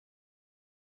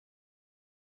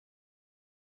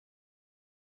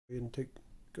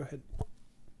Go ahead.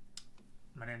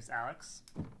 My name's Alex.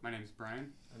 My name's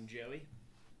Brian. I'm Joey.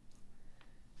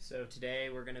 So today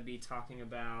we're going to be talking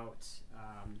about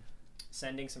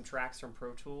sending some tracks from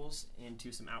Pro Tools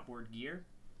into some outboard gear.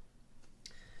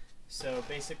 So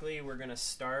basically we're going to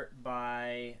start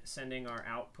by sending our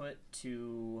output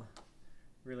to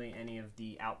really any of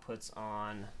the outputs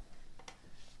on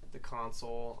the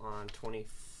console on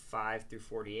 25 through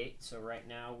 48. So right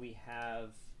now we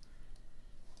have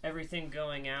everything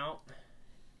going out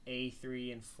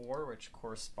A3 and 4, which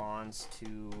corresponds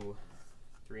to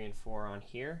 3 and 4 on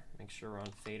here. Make sure we're on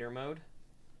fader mode.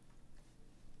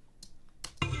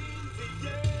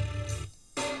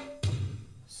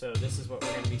 So this is what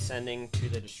we're going to be sending to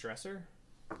the distressor.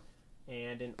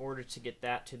 And in order to get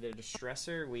that to the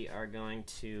distressor, we are going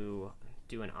to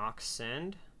do an aux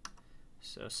send.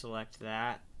 So select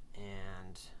that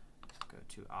and go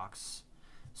to aux.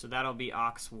 So that'll be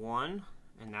aux 1,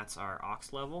 and that's our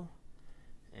aux level.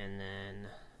 And then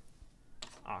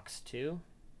aux 2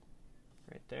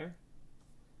 right there.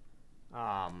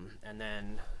 And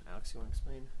then, Alex, you want to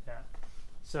explain? Yeah.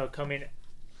 So coming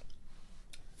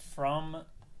from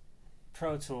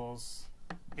Pro Tools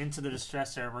into the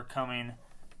distressor, we're coming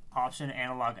option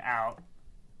analog out.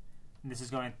 And this is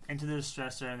going into the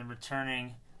distressor and then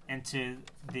returning into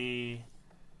the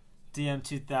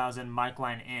DM2000 mic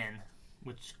line in,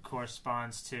 which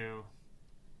corresponds to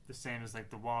the same as like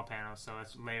the wall panel, so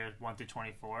it's layers 1 through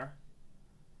 24.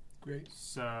 Great.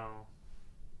 So,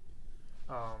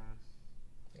 I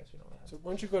guess we don't have. So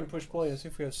why don't you go ahead and push play and see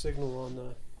if we have signal on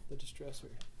the distressor.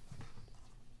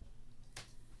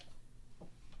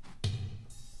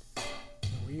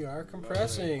 We are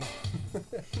compressing.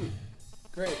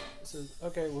 Great. So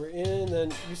okay, we're in.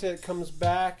 Then you said it comes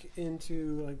back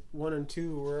into like 1 and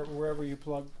 2, or wherever you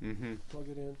plug it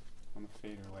in. On the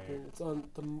fader layer. And it's on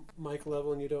the mic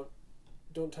level, and you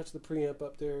don't touch the preamp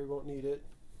up there. You won't need it.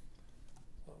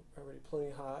 Already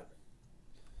plenty hot.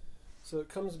 So it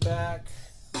comes back.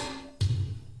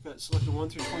 Got it selected 1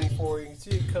 through 24. You can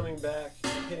see it coming back,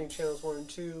 hitting channels 1 and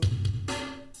 2.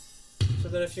 So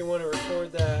then, if you want to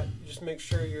record that, you just make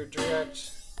sure your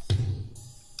direct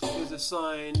is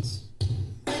assigned.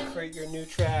 Create your new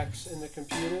tracks in the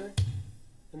computer,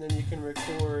 and then you can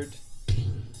record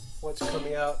what's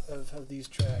coming out of these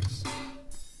tracks.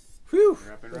 Whew!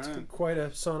 That's quite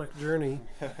a sonic journey,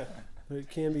 but it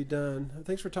can be done.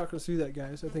 Thanks for talking us through that,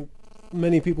 guys. I think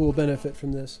many people will benefit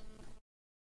from this.